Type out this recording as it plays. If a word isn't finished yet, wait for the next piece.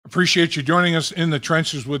Appreciate you joining us in the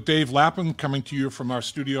trenches with Dave Lapham, coming to you from our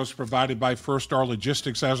studios provided by First Star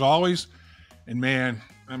Logistics, as always. And man,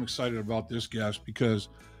 I'm excited about this guest because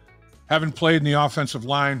having played in the offensive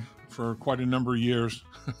line for quite a number of years,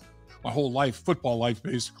 my whole life, football life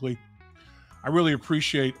basically, I really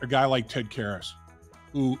appreciate a guy like Ted Karras,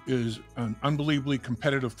 who is an unbelievably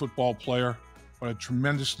competitive football player, but a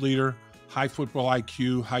tremendous leader, high football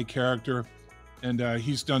IQ, high character, and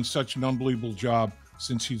he's done such an unbelievable job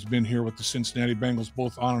since he's been here with the Cincinnati Bengals,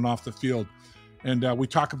 both on and off the field. And we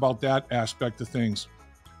talk about that aspect of things.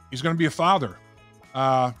 He's going to be a father.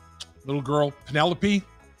 Little girl, Penelope,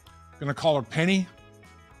 going to call her Penny.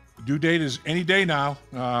 The due date is any day now.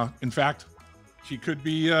 In fact, she could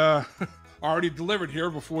be already delivered here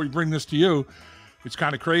before we bring this to you. It's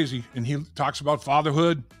kind of crazy. And he talks about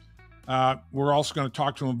fatherhood. We're also going to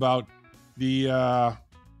talk to him about the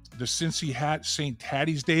Cincy Hat St.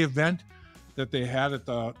 Tatty's Day event that they had at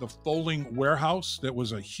the Folding Warehouse. That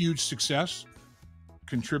was a huge success,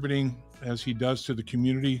 contributing as he does to the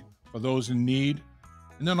community for those in need.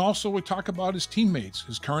 And then also we talk about his teammates,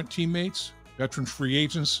 his current teammates, veteran free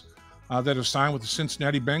agents that have signed with the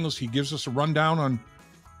Cincinnati Bengals. He gives us a rundown on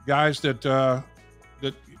guys that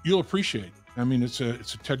that you'll appreciate. I mean, it's a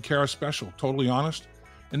Ted Karras special, totally honest.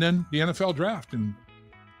 And then the NFL draft and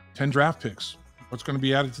 10 draft picks. What's going to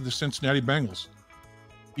be added to the Cincinnati Bengals?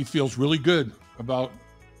 He feels really good about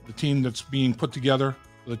the team that's being put together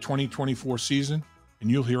for the 2024 season, and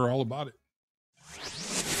you'll hear all about it.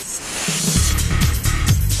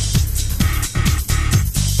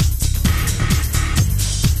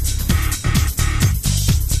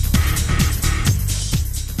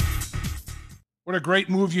 What a great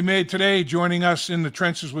move you made today, joining us in the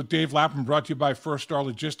trenches with Dave Lapham, brought to you by First Star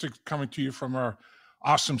Logistics, coming to you from our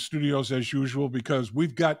awesome studios as usual, because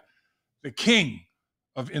we've got the king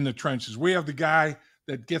of In the Trenches. We have the guy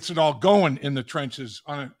that gets it all going in the trenches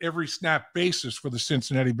on an every snap basis for the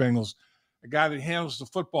Cincinnati Bengals, a guy that handles the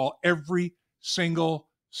football every single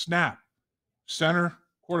snap, center,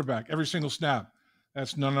 quarterback, every single snap.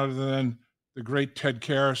 That's none other than the great Ted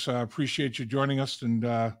Karras. I appreciate you joining us, and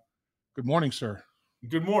good morning, sir.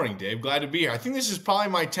 Good morning, Dave. Glad to be here. I think this is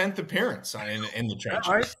probably my 10th appearance in the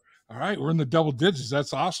trenches. All right, we're in the double digits.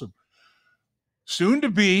 That's awesome. Soon to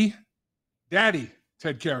be daddy,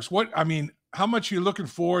 Ted Karras. How much are you looking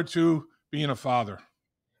forward to being a father?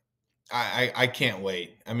 I can't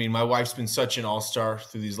wait. I mean, my wife's been such an all-star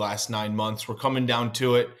through these last 9 months. We're coming down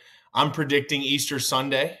to it. I'm predicting Easter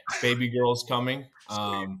Sunday. Baby girl's coming.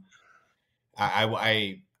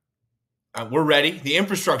 We're ready. The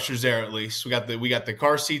infrastructure's there at least. We got the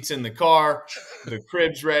car seats in the car, the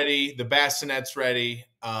crib's ready, the bassinet's ready,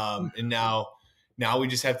 and now we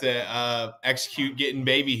just have to execute getting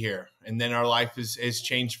baby here, and then our life is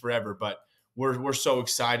changed forever. But we're so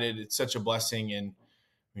excited. It's such a blessing, and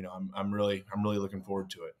I'm really looking forward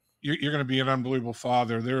to it. You're going to be an unbelievable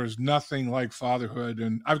father. There is nothing like fatherhood,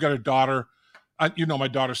 and I've got a daughter. My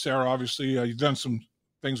daughter Sarah. Obviously, you've done some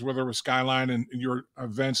things with her with Skyline and your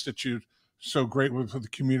events that you're so great with the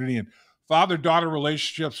community. And father-daughter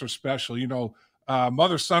relationships are special.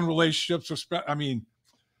 Mother-son relationships are special. I mean,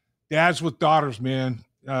 dads with daughters, man.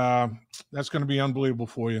 That's going to be unbelievable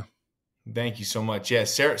for you. Thank you so much. Yeah,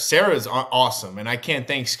 Sarah is awesome, and I can't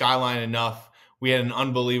thank Skyline enough. We had an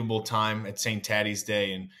unbelievable time at St. Tatty's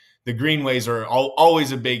Day, and the Greenways are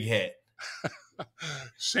always a big hit.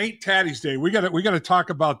 St. Tatty's Day, we got to talk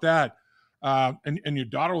about that. And your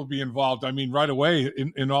daughter will be involved. I mean, right away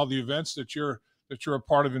in all the events that you're a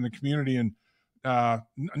part of in the community, and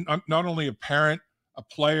not only a parent, a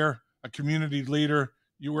player, a community leader.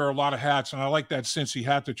 You wear a lot of hats, and I like that Cincy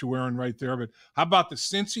hat that you're wearing right there. But how about the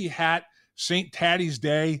Cincy Hat St. Tatty's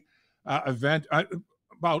Day event?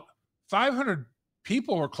 About 500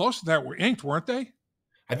 people or close to that were inked, weren't they?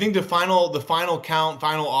 I think the final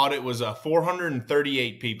audit was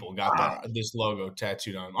 438 people got this logo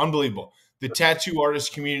tattooed on them. Unbelievable. The tattoo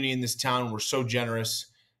artist community in this town were so generous.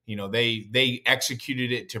 They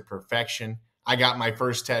executed it to perfection. I got my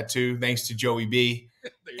first tattoo thanks to Joey B.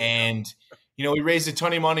 And we raised a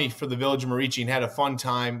ton of money for the Village of Merici and had a fun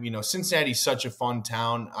time. Cincinnati's such a fun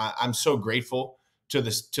town. I'm so grateful to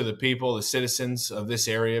the people, the citizens of this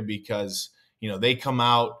area, because they come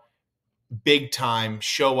out big time,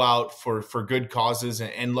 show out for good causes,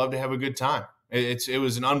 and love to have a good time. It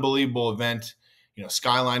was an unbelievable event.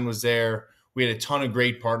 Skyline was there. We had a ton of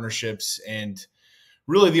great partnerships, and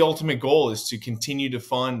really the ultimate goal is to continue to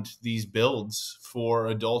fund these builds for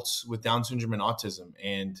adults with Down syndrome and autism.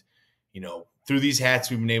 And through these hats,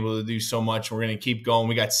 we've been able to do so much. We're going to keep going.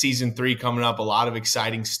 We got season 3 coming up, a lot of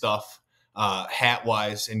exciting stuff hat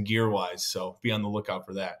wise and gear wise. So be on the lookout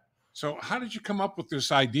for that. So how did you come up with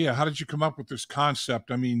this idea? How did you come up with this concept?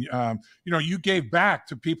 I mean, you gave back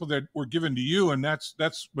to people that were given to you, and that's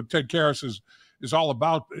what Ted Karras is all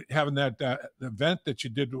about. Having that event that you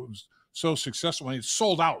did was so successful, and it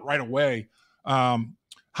sold out right away. How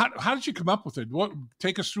did you come up with it?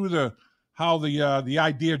 Take us through how the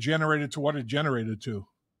idea generated to what it generated to.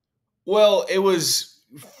 Well, it was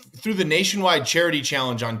through the nationwide charity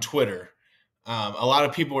challenge on Twitter. A lot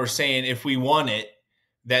of people were saying if we won it,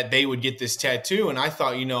 that they would get this tattoo. And I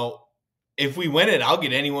thought, if we win it, I'll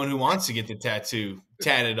get anyone who wants to get the tattoo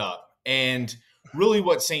tatted up. And really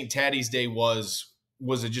what St. Tatty's Day was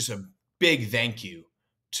just a big thank you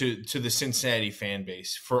to the Cincinnati fan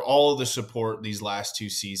base for all of the support these last 2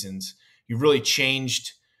 seasons. You've really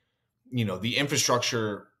changed, the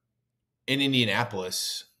infrastructure in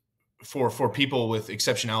Indianapolis for people with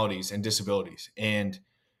exceptionalities and disabilities. And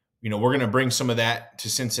we're going to bring some of that to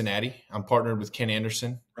Cincinnati. I'm partnered with Ken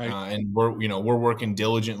Anderson, right. And we're working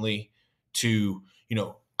diligently to,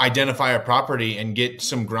 identify a property and get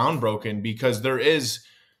some ground broken, because there is,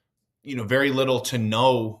 very little to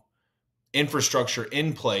no infrastructure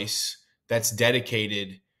in place that's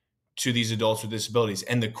dedicated to these adults with disabilities.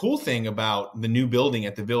 And the cool thing about the new building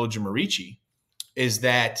at the Village of Marici is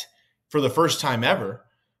that for the first time ever,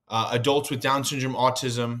 adults with Down syndrome,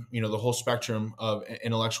 autism, the whole spectrum of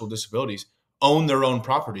intellectual disabilities own their own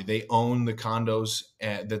property. They own the condos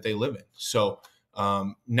that they live in. So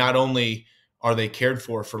not only are they cared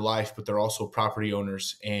for life, but they're also property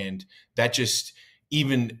owners. And that just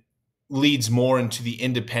even leads more into the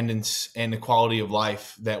independence and the quality of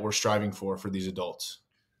life that we're striving for these adults.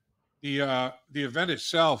 The event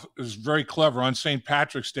itself is very clever on St.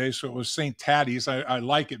 Patrick's Day, so it was St. Tatty's. I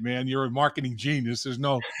like it, man. You're a marketing genius. There's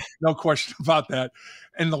no question about that.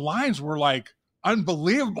 And the lines were like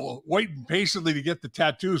unbelievable, waiting patiently to get the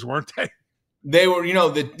tattoos, weren't they? They were,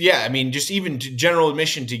 just even general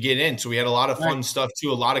admission to get in. So we had a lot of fun stuff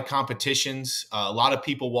too, a lot of competitions. A lot of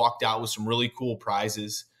people walked out with some really cool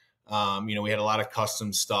prizes. We had a lot of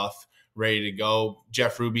custom stuff ready to go.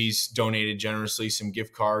 Jeff Ruby's donated generously some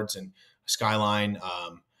gift cards and Skyline.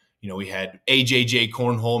 We had AJJ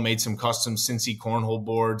Cornhole made some custom Cincy cornhole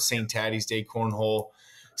boards, St. Tatty's Day cornhole.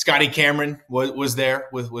 Scotty Cameron was there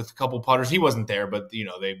with a couple putters. He wasn't there, but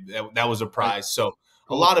that was a prize. So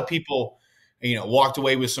a lot of people, walked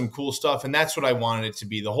away with some cool stuff, and that's what I wanted it to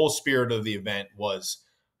be. The whole spirit of the event was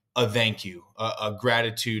a thank you, a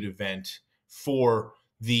gratitude event for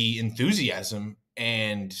the enthusiasm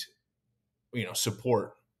and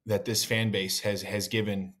support that this fan base has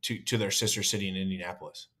given to their sister city in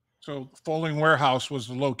Indianapolis. So Folding Warehouse was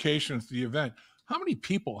the location of the event. How many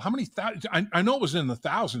people, I know it was in the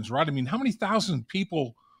thousands, right? I mean, how many thousand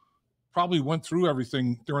people probably went through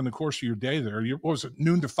everything during the course of your day there? What was it,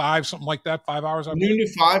 noon to 5, something like that, 5 hours? Noon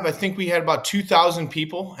to 5. I think we had about 2,000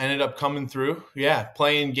 people ended up coming through. Yeah,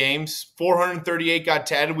 playing games. 438 got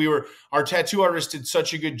tatted. Our tattoo artist did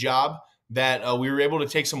such a good job that we were able to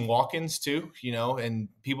take some walk-ins too, and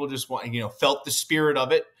people just felt the spirit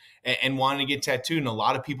of it and wanted to get tattooed. And a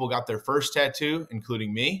lot of people got their first tattoo,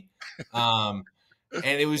 including me. And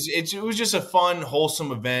it was just a fun,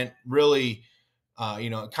 wholesome event. Really,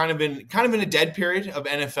 kind of in a dead period of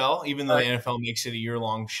NFL, even though the NFL makes it a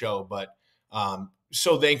year-long show. But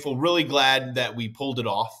so thankful, really glad that we pulled it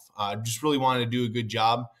off. Just really wanted to do a good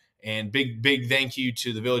job. And big thank you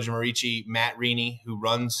to the Village of Marici, Matt Reaney, who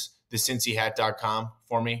runs the CincyHat.com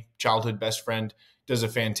for me, childhood best friend, does a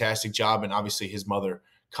fantastic job. And obviously his mother,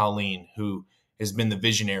 Colleen, who has been the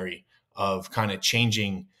visionary of kind of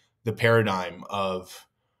changing the paradigm of,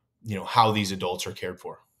 how these adults are cared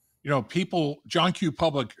for. John Q.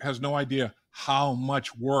 Public has no idea how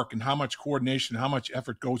much work and how much coordination, how much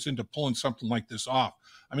effort goes into pulling something like this off.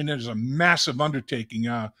 I mean, there's a massive undertaking,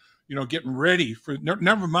 getting ready for,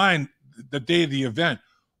 never mind the day of the event,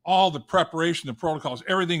 all the preparation, the protocols,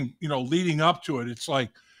 everything, leading up to it. It's like,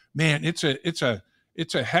 man, it's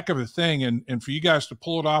a heck of a thing. And for you guys to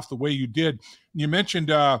pull it off the way you did. You mentioned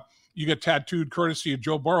you got tattooed courtesy of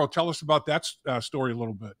Joe Burrow. Tell us about that story a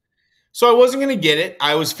little bit. So I wasn't going to get it.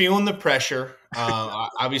 I was feeling the pressure.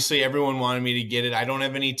 Obviously, everyone wanted me to get it. I don't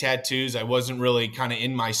have any tattoos. I wasn't really kind of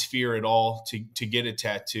in my sphere at all to get a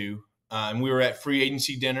tattoo. And we were at free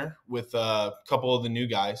agency dinner with a couple of the new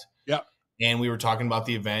guys. Yeah. And we were talking about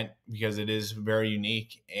the event because it is very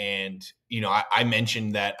unique. And, I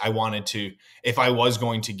mentioned that I wanted to, if I was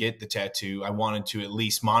going to get the tattoo, I wanted to at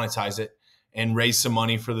least monetize it and raise some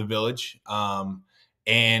money for the village.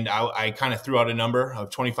 And I kind of threw out a number of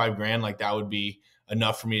 $25,000. Like that would be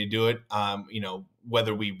enough for me to do it.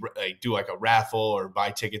 Whether we do like a raffle or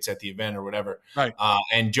buy tickets at the event or whatever. Right.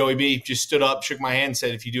 And Joey B just stood up, shook my hand, and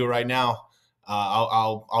said, "If you do it right now,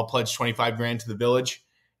 I'll pledge 25 grand to the village,"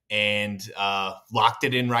 and locked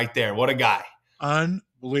it in right there. What a guy!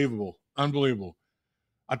 Unbelievable.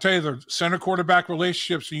 I'll tell you, the center quarterback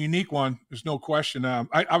relationship's a unique one. There's no question.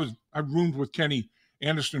 I roomed with Kenny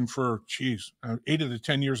Anderson for 8 of the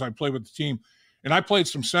 10 years I played with the team, and I played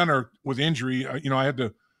some center with injury. I had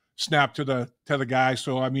to snap to the guy.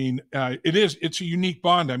 So I mean, it's a unique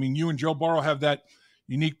bond. I mean, you and Joe Burrow have that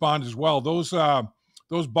unique bond as well. Those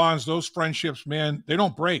bonds, those friendships, man, they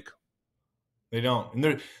don't break. They don't.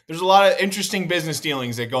 And there's a lot of interesting business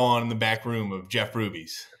dealings that go on in the back room of Jeff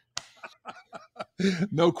Ruby's.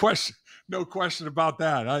 No question about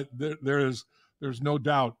that. There's no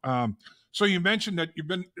doubt. So you mentioned that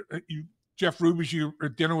Jeff Ruby's, you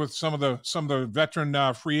at dinner with some of the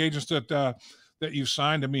veteran free agents that you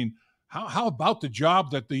signed. I mean, how about the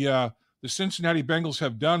job that the Cincinnati Bengals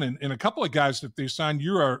have done, and a couple of guys that they signed,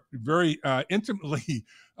 you are very intimately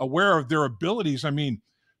aware of their abilities. I mean,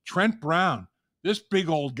 Trent Brown, this big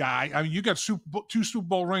old guy. I mean, you got two Super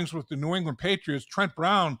Bowl rings with the New England Patriots. Trent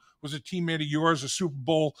Brown was a teammate of yours, a Super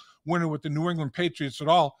Bowl winner with the New England Patriots at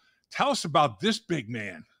all. Tell us about this big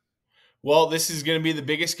man. Well, this is going to be the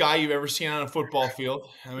biggest guy you've ever seen on a football field.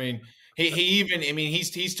 I mean,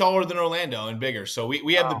 he's taller than Orlando and bigger. So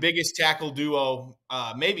we have the biggest tackle duo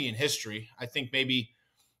maybe in history. I think maybe,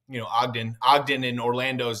 Ogden and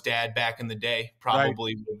Orlando's dad back in the day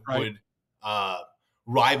probably would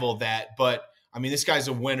rival that. But I mean, this guy's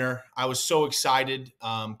a winner. I was so excited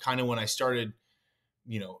kind of when I started,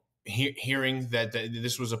 hearing that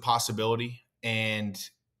this was a possibility. And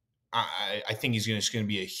I think he's just going to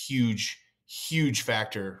be a huge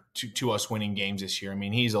factor to us winning games this year. I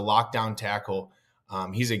mean, he's a lockdown tackle.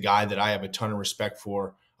 He's a guy that I have a ton of respect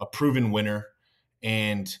for, a proven winner,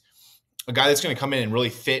 and a guy that's going to come in and really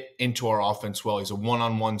fit into our offense well. He's a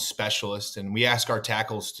one-on-one specialist, and we ask our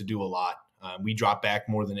tackles to do a lot. We drop back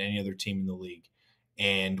more than any other team in the league.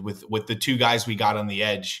 And with the two guys we got on the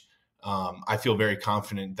edge, I feel very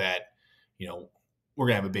confident that, we're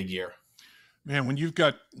going to have a big year. Man, when you've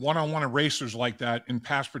got one-on-one erasers like that in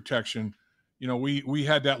pass protection, we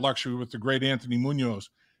had that luxury with the great Anthony Munoz,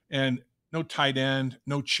 and no tight end,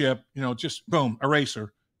 no chip, just boom,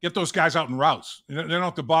 eraser. Get those guys out in routes. They don't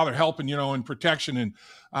have to bother helping, in protection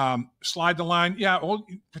and slide the line. Yeah, well,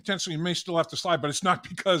 potentially you may still have to slide, but it's not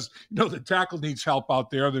because, the tackle needs help out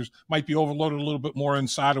there. Might be overloaded a little bit more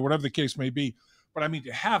inside or whatever the case may be. But I mean,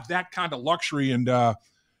 to have that kind of luxury and,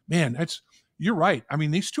 man, you're right. I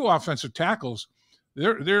mean, these two offensive tackles,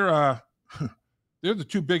 they're the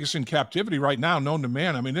two biggest in captivity right now, known to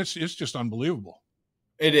man. I mean, it's just unbelievable.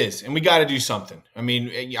 It is, and we got to do something. I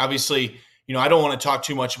mean, obviously, I don't want to talk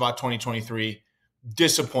too much about 2023.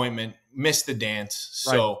 Disappointment, missed the dance.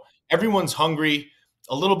 So everyone's hungry,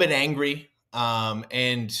 a little bit angry,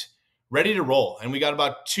 and ready to roll. And we got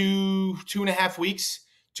about 2.5 weeks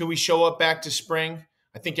till we show up back to spring.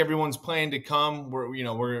 I think everyone's planning to come.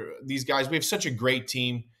 We're these guys. We have such a great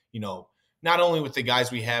team. Not only with the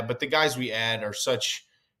guys we have, but the guys we add are such,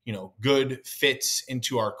 good fits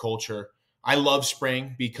into our culture. I love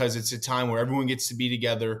spring because it's a time where everyone gets to be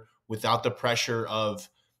together without the pressure of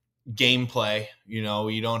gameplay. You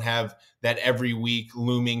don't have that every week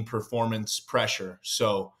looming performance pressure.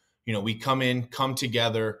 So, we come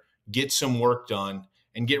together, get some work done,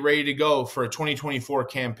 and get ready to go for a 2024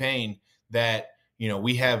 campaign that,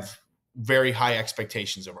 we have very high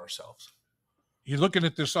expectations of ourselves. You're looking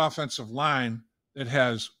at this offensive line that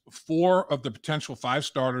has 4 of the potential 5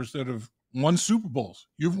 starters that have won Super Bowls.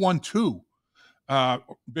 You've won 2.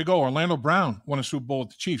 Big O, Orlando Brown won a Super Bowl with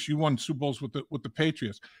the Chiefs. You won Super Bowls with the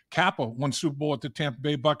Patriots. Kappa won Super Bowl with the Tampa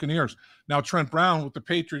Bay Buccaneers. Now Trent Brown with the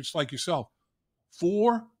Patriots, like yourself.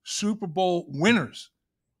 4 Super Bowl winners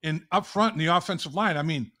up front in the offensive line. I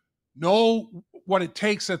mean, know what it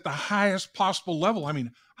takes at the highest possible level. I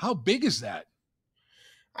mean, how big is that?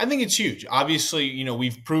 I think it's huge. Obviously,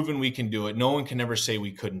 we've proven we can do it. No one can ever say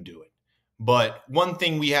we couldn't do it. But one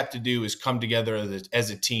thing we have to do is come together as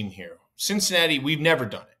a team here. Cincinnati, we've never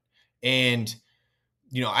done it. And,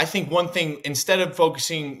 I think one thing, instead of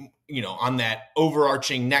focusing, on that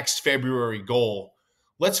overarching next February goal,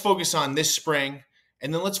 let's focus on this spring.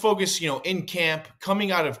 And then let's focus, in camp,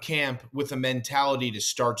 coming out of camp with a mentality to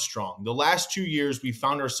start strong. The last 2 years, we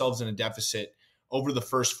found ourselves in a deficit over the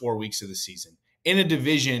first 4 weeks of the season in a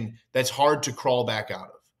division that's hard to crawl back out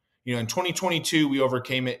of. In 2022, we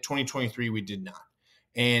overcame it. 2023, we did not.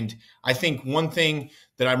 And I think one thing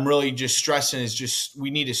that I'm really just stressing is we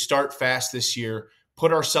need to start fast this year,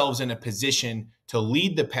 put ourselves in a position to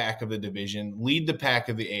lead the pack of the division, lead the pack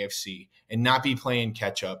of the AFC, and not be playing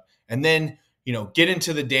catch up. And then, get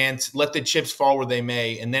into the dance, let the chips fall where they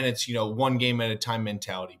may. And then it's, one game at a time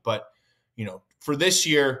mentality. But, for this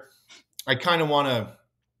year, I kind of want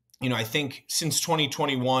to, I think since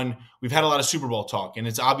 2021, we've had a lot of Super Bowl talk, and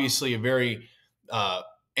it's obviously a very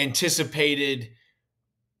anticipated,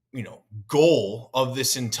 goal of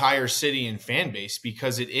this entire city and fan base,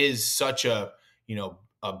 because it is such a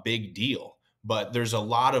big deal. But there's a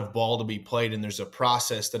lot of ball to be played, and there's a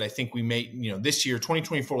process that I think we may, this year,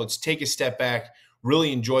 2024, let's take a step back,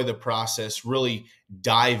 really enjoy the process, really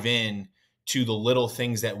dive in to the little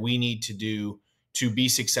things that we need to do to be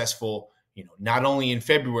successful, not only in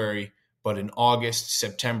February, but in August,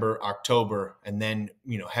 September, October, and then,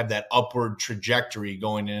 have that upward trajectory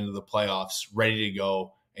going into the playoffs, ready to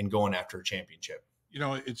go and going after a championship.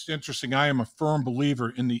 It's interesting. I am a firm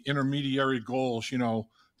believer in the intermediary goals.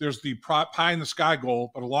 There's the pie in the sky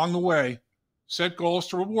goal, but along the way, set goals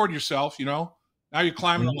to reward yourself. Now you're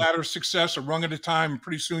climbing the ladder of success a rung at a time, and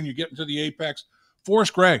pretty soon you get into the apex.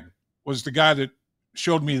 Forrest Gregg was the guy that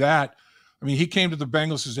showed me that. I mean, he came to the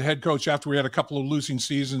Bengals as a head coach after we had a couple of losing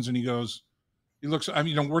seasons, and he looks,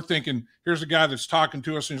 we're thinking, here's a guy that's talking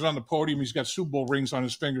to us, and he's on the podium. He's got Super Bowl rings on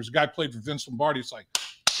his fingers. The guy played for Vince Lombardi. It's like,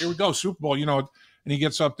 here we go, Super Bowl, and he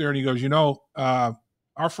gets up there and he goes,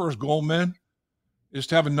 our first goal, men, is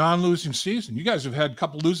to have a non-losing season. You guys have had a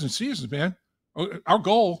couple losing seasons, man. Our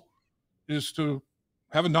goal is to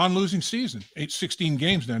have a non-losing season. 16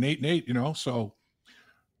 games then, 8-8, So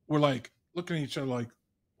we're like looking at each other like,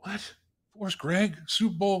 what? Forrest Gregg,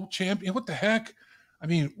 Super Bowl champion? What the heck? I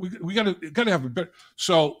mean, we gotta have a better.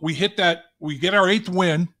 So we hit that. We get our 8th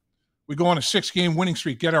win. We go on a 6-game winning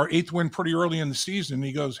streak. Get our 8th win pretty early in the season. And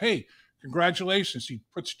he goes, "Hey, congratulations!" He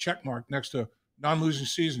puts a check mark next to non-losing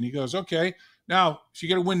season. He goes, "Okay, now if you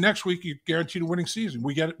get a win next week, you guaranteed a winning season."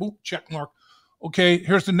 We get it. Boop, check mark. Okay,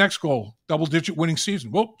 here's the next goal: double-digit winning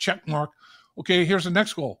season. Boop, check mark. Okay, here's the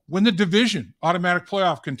next goal: win the division, automatic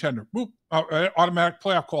playoff contender. Boop, automatic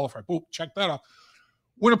playoff qualifier. Boop, check that off.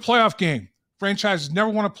 Win a playoff game. Franchise has never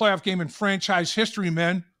won a playoff game in franchise history,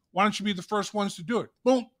 men. Why don't you be the first ones to do it?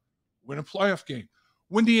 Boom, win a playoff game.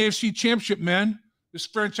 Win the AFC Championship, men. This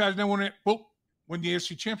franchise never won it. Boop, win the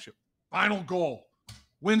AFC Championship. Final goal: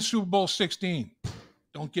 win Super Bowl 16.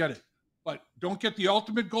 Don't get it, but don't get the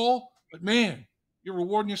ultimate goal. But man, you're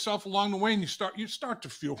rewarding yourself along the way, and you start to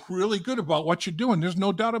feel really good about what you're doing. There's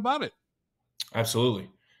no doubt about it. Absolutely.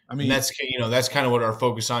 I mean, that's kind of what our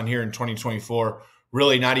focus on here in 2024.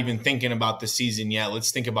 Really not even thinking about the season yet.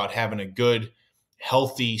 Let's think about having a good,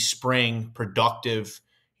 healthy spring, productive,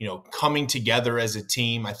 coming together as a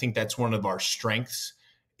team. I think that's one of our strengths,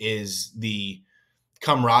 is the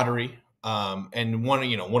camaraderie. And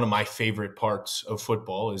one of my favorite parts of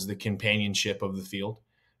football is the companionship of the field.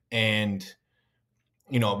 And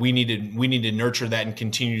we need to nurture that and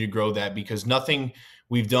continue to grow that, because nothing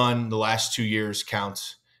we've done the last 2 years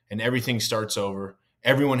counts, and everything starts over.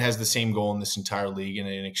 Everyone has the same goal in this entire league, in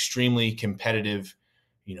an extremely competitive,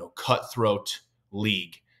 cutthroat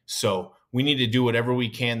league. So we need to do whatever we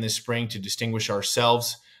can this spring to distinguish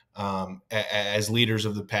ourselves as leaders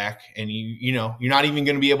of the pack. And you're not even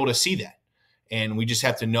going to be able to see that. And we just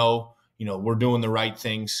have to know, we're doing the right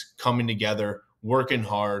things, coming together, working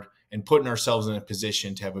hard, and putting ourselves in a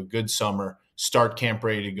position to have a good summer, start camp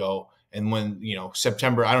ready to go. And when,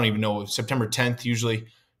 September, I don't even know, September 10th, usually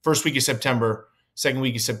first week of September, second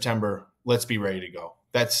week of September, let's be ready to go.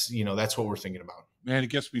 That's what we're thinking about. Man,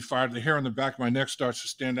 it gets me fired. The hair on the back of my neck starts to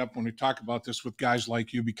stand up when we talk about this with guys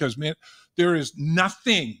like you, because, man, there is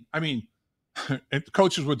nothing. I mean,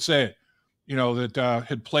 coaches would say it, that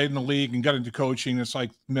had played in the league and got into coaching. It's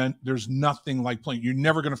like, man, there's nothing like playing. You're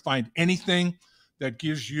never going to find anything that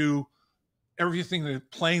gives you everything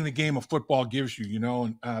that playing the game of football gives you,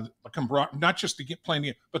 and not just to get playing the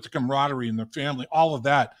game, but the camaraderie and the family, all of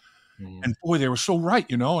that. And boy, they were so right,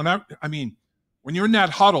 and I mean, when you're in that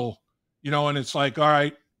huddle, and it's like, all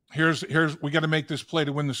right, here's we got to make this play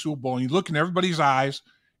to win the Super Bowl. And you look in everybody's eyes,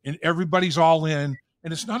 and everybody's all in.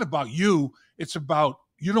 And it's not about you. It's about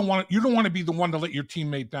you don't want to be the one to let your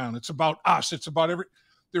teammate down. It's about us. It's about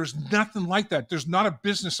there's nothing like that. There's not a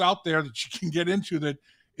business out there that you can get into that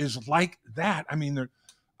is like that. I mean,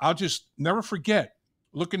 I'll just never forget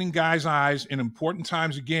looking in guys' eyes in important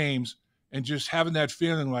times of games and just having that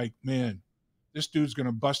feeling like, man, this dude's going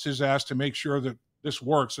to bust his ass to make sure that this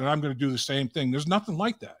works, and I'm going to do the same thing. There's nothing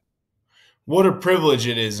like that. What a privilege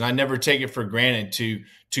it is, and I never take it for granted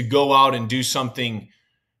to go out and do something,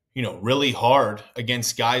 really hard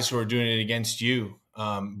against guys who are doing it against you.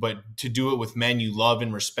 but to do it with men you love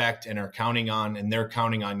and respect and are counting on, and they're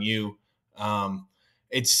counting on you.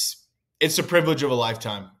 It's a privilege of a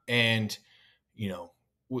lifetime. And,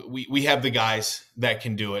 we have the guys that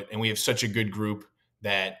can do it, and we have such a good group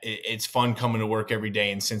that it's fun coming to work every day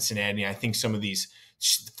in Cincinnati. I think some of these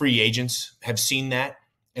free agents have seen that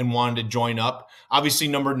and wanted to join up. Obviously,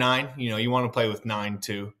 number 9, you want to play with 9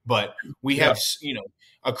 too, but we have,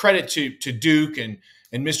 a credit to Duke and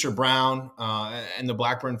Mr. Brown and the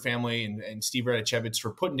Blackburn family and Steve Radachevitz for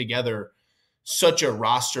putting together such a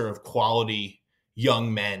roster of quality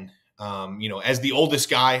young men. As the oldest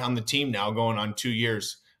guy on the team now, going on 2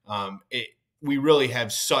 years, we really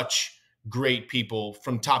have such great people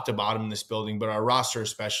from top to bottom in this building, but our roster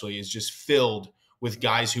especially is just filled with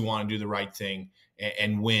guys who want to do the right thing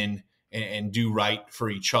and win and do right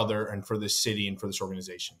for each other and for this city and for this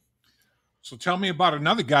organization. So tell me about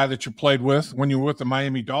another guy that you played with when you were with the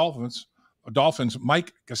Miami Dolphins,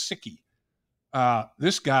 Mike Gesicki.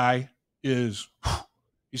 This guy he's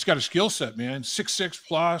got a skill set, man. 6'6"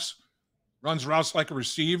 plus, runs routes like a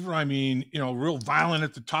receiver. I mean, real violent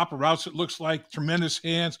at the top of routes, it looks like. Tremendous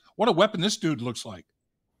hands. What a weapon this dude looks like.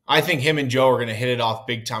 I think him and Joe are going to hit it off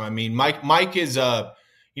big time. I mean, Mike is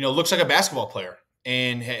looks like a basketball player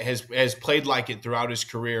and has played like it throughout his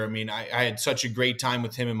career. I mean, I had such a great time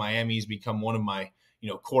with him in Miami. He's become one of my,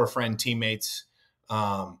 core friend teammates.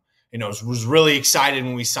 Was really excited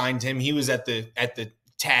when we signed him. He was at the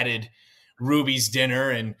Tatted Ruby's dinner,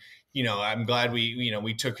 and I'm glad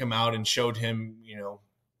we took him out and showed him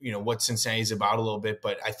what Cincinnati's about a little bit.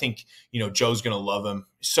 But I think Joe's going to love him.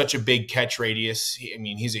 Such a big catch radius.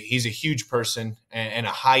 He's a huge person and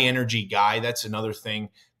a high energy guy. That's another thing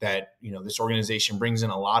that this organization brings in,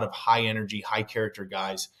 a lot of high energy, high character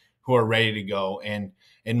guys who are ready to go. And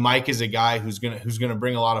Mike is a guy who's gonna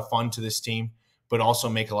bring a lot of fun to this team, but also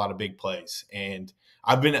make a lot of big plays. And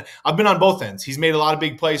I've been on both ends. He's made a lot of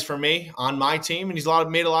big plays for me on my team, and he's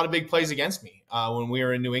made a lot of big plays against me when we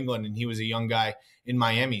were in New England and he was a young guy in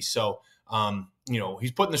Miami. So,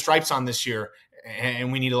 he's putting the stripes on this year,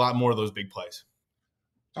 and we need a lot more of those big plays.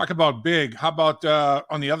 Talk about big. How about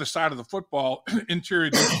on the other side of the football,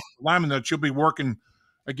 interior lineman that you'll be working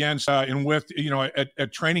against and with,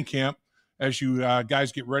 at training camp as you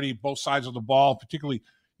guys get ready, both sides of the ball, particularly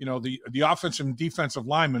the offensive and defensive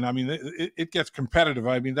linemen. I mean, it gets competitive.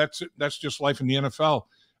 I mean, that's just life in the NFL.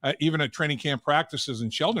 Even at training camp practices.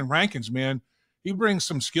 And Sheldon Rankins, man, he brings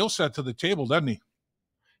some skill set to the table, doesn't he?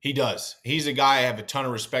 He does. He's a guy I have a ton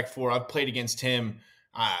of respect for. I've played against him.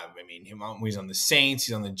 He's on the Saints.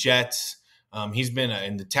 He's on the Jets. He's been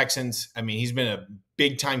in the Texans. He's been a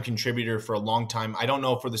big-time contributor for a long time. I don't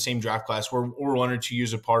know if we're the same draft class. We're 1 or 2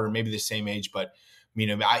 years apart or maybe the same age, but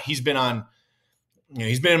he's been on –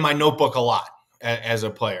 he's been in my notebook a lot as a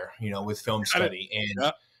player, with film study.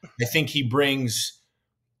 And I think he brings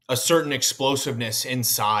a certain explosiveness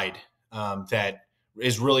inside that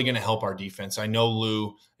is really going to help our defense. I know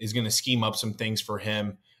Lou is going to scheme up some things for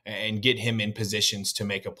him and get him in positions to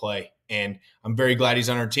make a play. And I'm very glad he's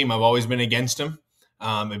on our team. I've always been against him,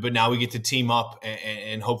 but now we get to team up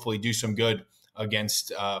and hopefully do some good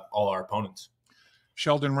against all our opponents.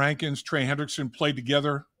 Sheldon Rankins, Trey Hendrickson played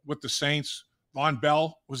together with the Saints. Von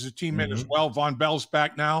Bell was a teammate as well. Von Bell's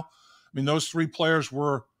back now. Those 3 players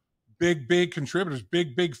were big contributors,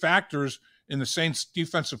 big factors in the Saints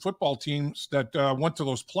defensive football teams that went to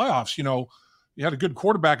those playoffs. You had a good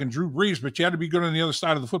quarterback in Drew Brees, but you had to be good on the other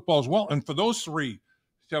side of the football as well. And for those 3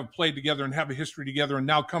 to have played together and have a history together and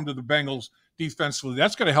now come to the Bengals defensively,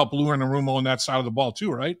 that's going to help Lou Anarumo on that side of the ball too,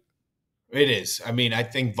 right? It is. I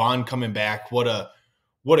think Von coming back, what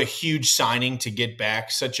a huge signing to get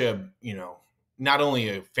back. Such a, not only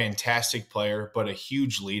a fantastic player, but a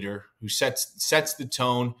huge leader who sets the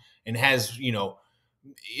tone and has,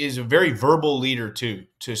 is a very verbal leader too,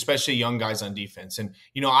 to especially young guys on defense. And,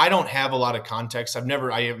 I don't have a lot of context.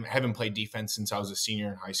 I haven't played defense since I was a senior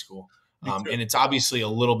in high school. And it's obviously a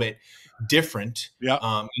little bit different,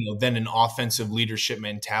 than an offensive leadership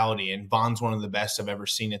mentality. And Von's one of the best I've ever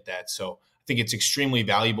seen at that. So I think it's extremely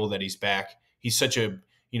valuable that he's back. He's such a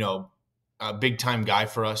big time guy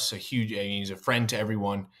for us, he's a friend to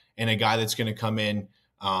everyone and a guy that's going to come in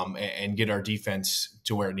and get our defense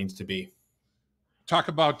to where it needs to be. Talk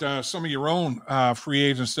about some of your own free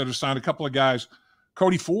agents that have signed, a couple of guys.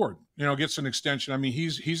 Cody Ford, gets an extension.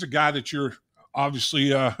 He's a guy that you're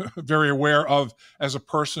obviously very aware of as a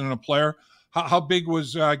person and a player. How big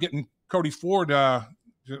was getting Cody Ford to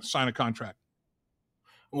sign a contract?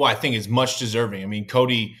 Well, I think it's much deserving.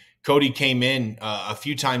 Cody came in a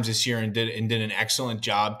few times this year and did an excellent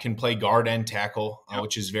job. Can play guard and tackle,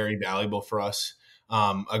 which is very valuable for us.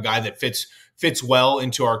 a guy that fits well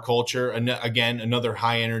into our culture. And again, another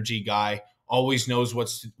high energy guy, always knows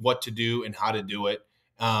what to do and how to do it.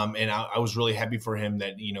 And I was really happy for him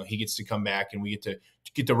that, he gets to come back and we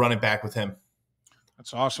get to run it back with him.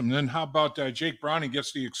 That's awesome. And then how about Jake Browning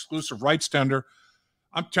gets the exclusive rights tender?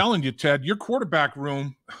 I'm telling you, Ted, your quarterback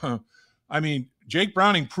room, I mean, Jake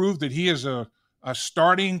Browning proved that he is a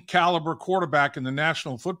starting caliber quarterback in the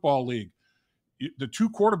National Football League. The two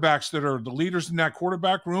quarterbacks that are the leaders in that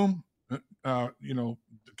quarterback room, the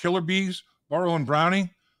killer bees, Burrow and Browning,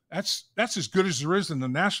 that's as good as there is in the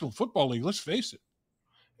National Football League. Let's face it.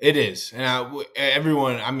 It is. And I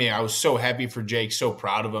was so happy for Jake, so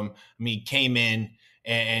proud of him. I mean, he came in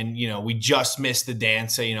and we just missed the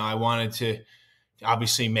dance. I wanted to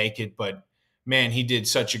obviously make it, but man, he did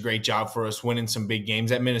such a great job for us, winning some big games.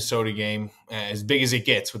 That Minnesota game, as big as it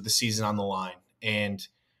gets with the season on the line. And,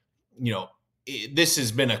 this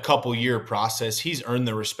has been a couple-year process. He's earned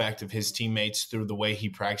the respect of his teammates through the way he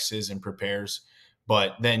practices and prepares.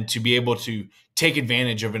 But then to be able to take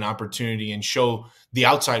advantage of an opportunity and show the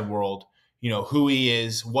outside world, who he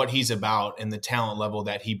is, what he's about, and the talent level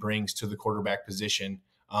that he brings to the quarterback position,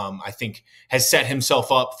 I think has set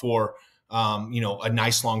himself up for a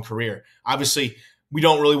nice long career. Obviously, we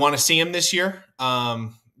don't really want to see him this year.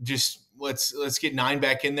 Just let's get 9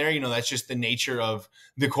 back in there. That's just the nature of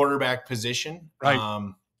the quarterback position.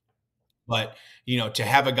 Right. But to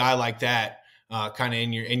have a guy like that kind of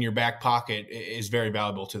in your back pocket is very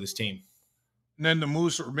valuable to this team. And then the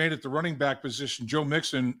moves that were made at the running back position, Joe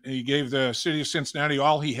Mixon, he gave the city of Cincinnati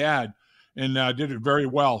all he had and did it very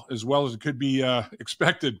well as it could be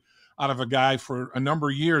expected out of a guy for a number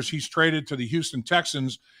of years. He's traded to the Houston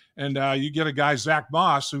Texans, and you get a guy, Zach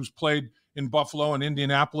Moss, who's played in Buffalo and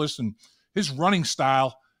Indianapolis, and his running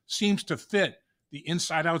style seems to fit the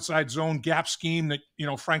inside-outside zone gap scheme that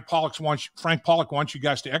Frank Pollock wants you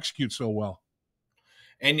guys to execute so well.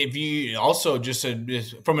 And if you also just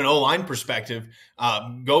from an O-line perspective,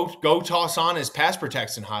 go toss on his pass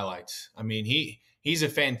protection highlights. I mean, he's a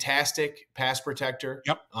fantastic pass protector.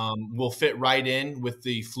 Yep. Will fit right in with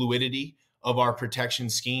the fluidity of our protection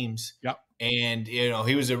schemes. Yep. And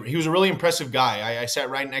he was a really impressive guy. I sat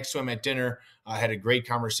right next to him at dinner. I had a great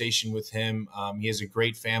conversation with him. He has a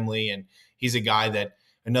great family, and he's a guy that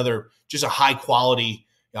just a high quality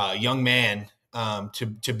young man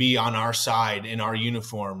to be on our side in our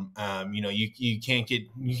uniform. You can't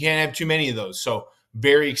have too many of those. So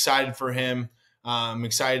very excited for him. I'm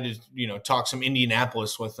excited to talk some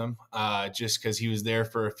Indianapolis with him just because he was there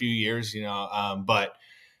for a few years. But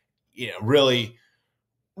really,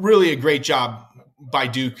 really a great job by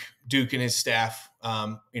Duke and his staff.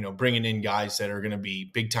 Bringing in guys that are going to be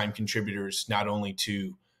big time contributors, not only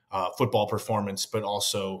to football performance, but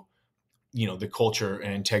also the culture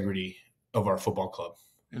and integrity of our football club.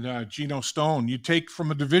 And Geno Stone, you take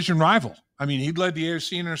from a division rival. I mean, he led the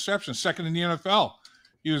AFC in interceptions, second in the NFL.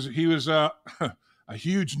 He was a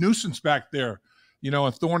huge nuisance back there,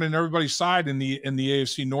 a thorn in everybody's side in the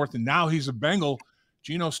AFC North. And now he's a Bengal.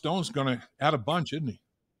 Geno Stone's going to add a bunch, isn't he?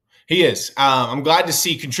 He is. I'm glad to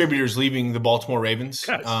see contributors leaving the Baltimore Ravens.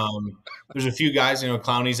 Yes. There's a few guys,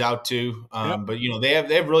 Clowney's out too. Yep. But they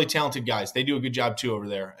have really talented guys. They do a good job too over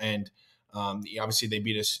there. And obviously they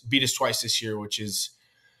beat us twice this year, which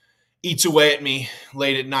eats away at me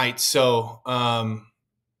late at night. So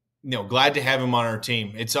glad to have him on our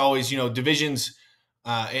team. It's always divisions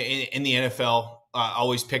in the NFL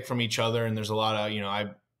always pick from each other, and there's a lot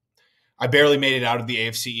of I barely made it out of the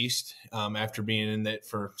AFC East after being in it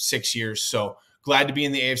for 6 years. So glad to be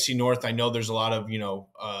in the AFC North. I know there's a lot of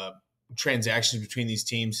transactions between these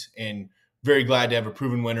teams, and very glad to have a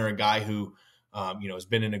proven winner, a guy who has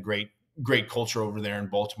been in a great culture over there in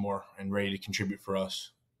Baltimore and ready to contribute for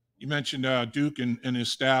us. You mentioned Duke and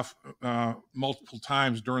his staff multiple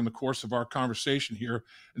times during the course of our conversation here,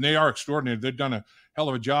 and they are extraordinary. They've done a hell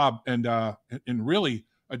of a job and really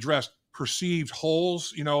addressed perceived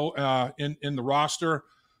holes, in the roster.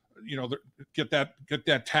 Get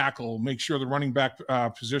that tackle, make sure the running back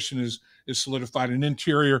position is solidified, an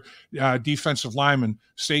interior defensive lineman,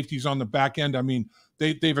 safeties on the back end. I mean,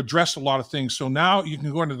 they've addressed a lot of things. So now you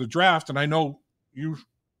can go into the draft, and I know you,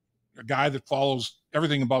 a guy that follows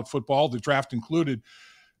everything about football, the draft included.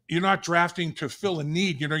 You're not drafting to fill a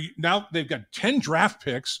need. Now they've got 10 draft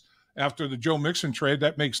picks after the Joe Mixon trade.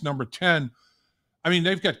 That makes number 10. I mean,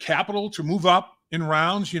 they've got capital to move up in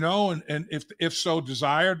rounds, and if so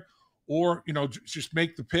desired, or, just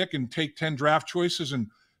make the pick and take 10 draft choices and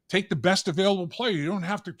take the best available player. You don't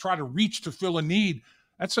have to try to reach to fill a need.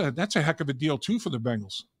 That's a heck of a deal too for the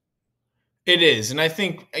Bengals. It is. And I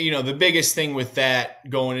think, the biggest thing with that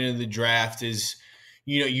going into the draft is,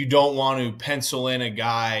 you don't want to pencil in a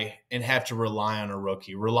guy and have to rely on a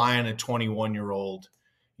rookie, rely on a 21-year-old,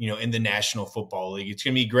 in the National Football League. It's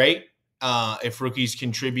going to be great if rookies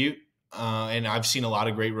contribute. And I've seen a lot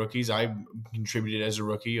of great rookies. I contributed as a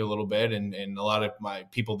rookie a little bit, and a lot of my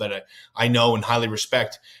people that I know and highly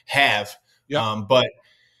respect have. Yep. But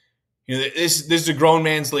this is a grown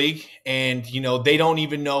man's league, and they don't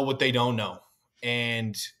even know what they don't know.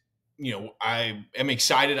 And I am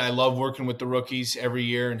excited. I love working with the rookies every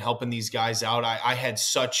year and helping these guys out. I had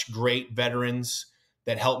such great veterans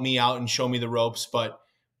that helped me out and show me the ropes, but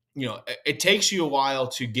it takes you a while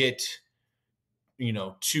to get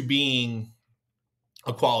to being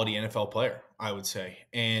a quality NFL player, I would say.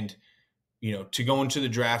 And, to go into the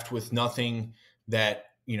draft with nothing that,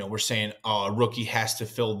 we're saying a rookie has to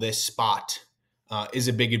fill this spot is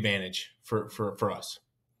a big advantage for us.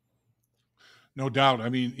 No doubt. I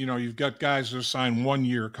mean, you've got guys that sign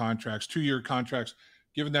 1-year contracts, 2-year contracts,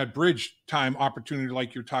 given that bridge time opportunity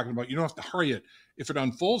like you're talking about. You don't have to hurry it. If it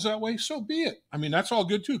unfolds that way, so be it. I mean, that's all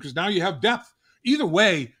good too, because now you have depth. Either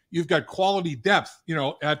way, you've got quality depth,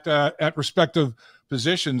 at respective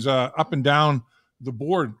positions up and down the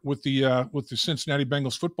board with the Cincinnati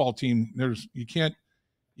Bengals football team. You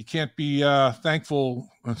can't be thankful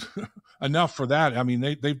enough for that. I mean,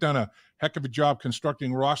 they've done a heck of a job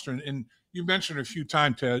constructing a roster, and you mentioned a few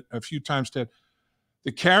times, Ted,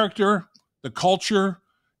 the character, the culture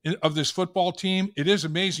of this football team. It is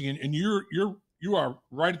amazing, and you are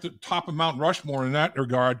right at the top of Mount Rushmore in that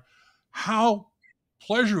regard. How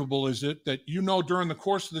pleasurable is it that during the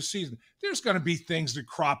course of the season there's going to be things that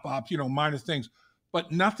crop up, minor things,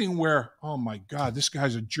 but nothing where, oh my God, this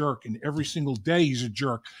guy's a jerk, and every single day he's a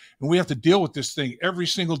jerk, and we have to deal with this thing every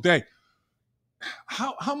single day.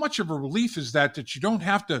 How much of a relief is that you don't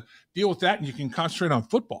have to deal with that and you can concentrate on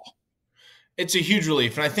football? It's a huge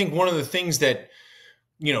relief. And I think one of the things that,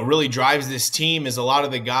 really drives this team is a lot of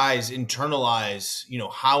the guys internalize,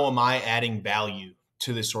 how am I adding value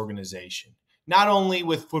to this organization? Not only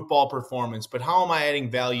with football performance, but how am I adding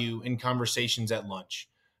value in conversations at lunch?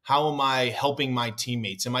 How am I helping my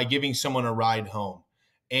teammates? Am I giving someone a ride home?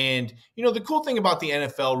 And, the cool thing about the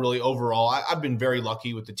NFL really overall, I've been very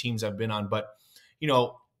lucky with the teams I've been on, but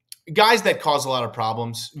guys that cause a lot of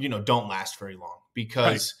problems, don't last very long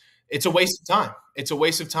because It's a waste of time. It's a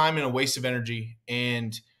waste of time and a waste of energy.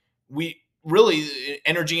 And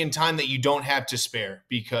energy and time that you don't have to spare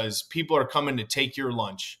because people are coming to take your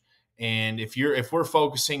lunch. And if we're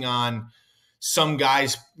focusing on some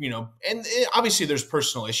guys, and obviously there's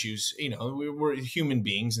personal issues, we're human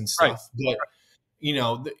beings and stuff, but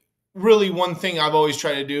really one thing I've always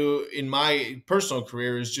tried to do in my personal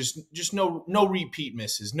career is just no repeat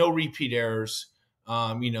misses, no repeat errors.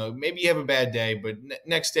 Maybe you have a bad day, but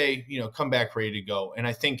next day, come back ready to go. And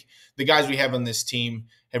I think the guys we have on this team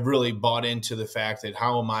have really bought into the fact that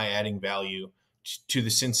how am I adding value to the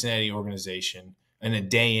Cincinnati organization on a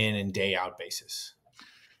day in and day out basis.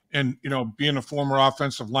 And, being a former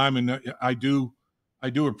offensive lineman, I do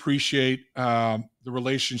appreciate the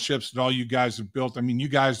relationships that all you guys have built. I mean, you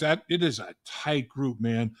guys, it is a tight group,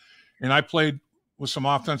 man. And I played with some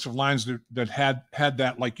offensive lines that had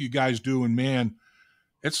that like you guys do. And man,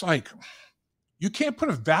 it's like, you can't put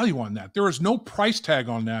a value on that. There is no price tag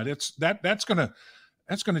on that. That's going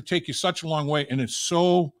to take you such a long way. And it's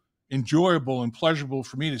so enjoyable and pleasurable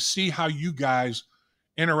for me to see how you guys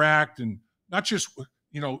interact, and not just,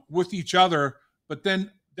 with each other, but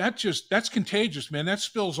then that's contagious, man. That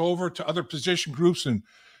spills over to other position groups. And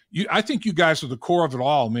I think you guys are the core of it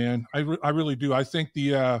all, man. I really do. I think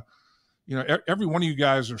every one of you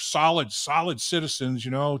guys are solid citizens,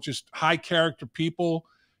 just high character people.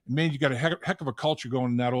 Man, you got a heck of a culture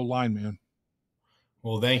going in that old line, man.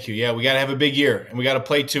 Well, thank you. Yeah, we got to have a big year and we got to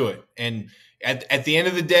play to it. And at the end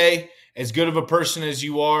of the day, as good of a person as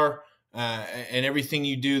you are and everything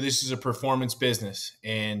you do, this is a performance business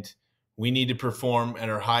and we need to perform at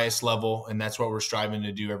our highest level. And that's what we're striving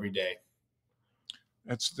to do every day.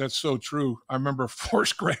 That's so true. I remember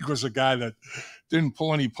Forrest Gregg was a guy that didn't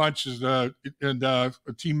pull any punches. And a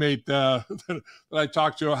teammate that I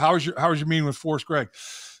talked to, how was your meeting with Forrest Gregg?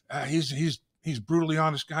 He's brutally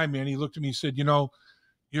honest guy, man. He looked at me and said,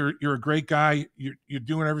 you're a great guy. You're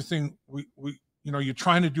doing everything we you're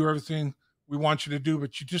trying to do everything we want you to do,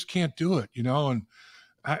 but you just can't do it, and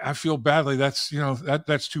I feel badly. That's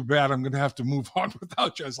too bad. I'm going to have to move on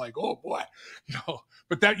without you. I was like, oh boy,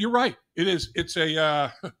 but you're right. It's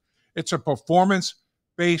a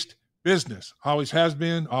performance-based business. Always has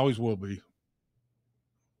been, always will be.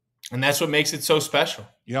 And that's what makes it so special.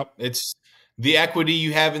 Yep. It's the equity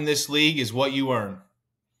you have in this league is what you earn.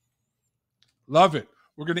 Love it.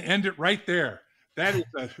 We're going to end it right there.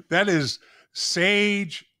 That is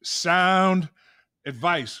sage, sound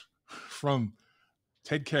advice from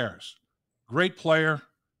Ted Karras. Great player,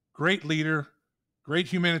 great leader, great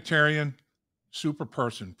humanitarian, super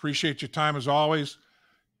person. Appreciate your time as always.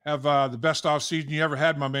 Have the best off season you ever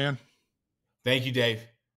had, my man. Thank you, Dave.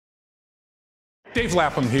 Dave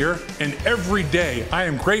Lapham here, and every day I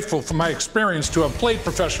am grateful for my experience to have played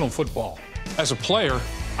professional football. As a player,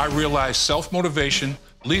 I realize self-motivation,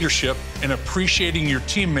 leadership, and appreciating your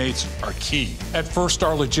teammates are key. At First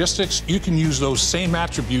Star Logistics, you can use those same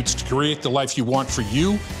attributes to create the life you want for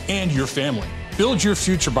you and your family. Build your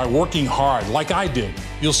future by working hard like I did.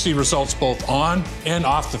 You'll see results both on and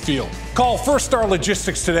off the field. Call First Star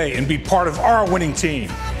Logistics today and be part of our winning team.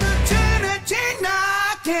 Opportunity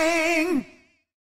knocking.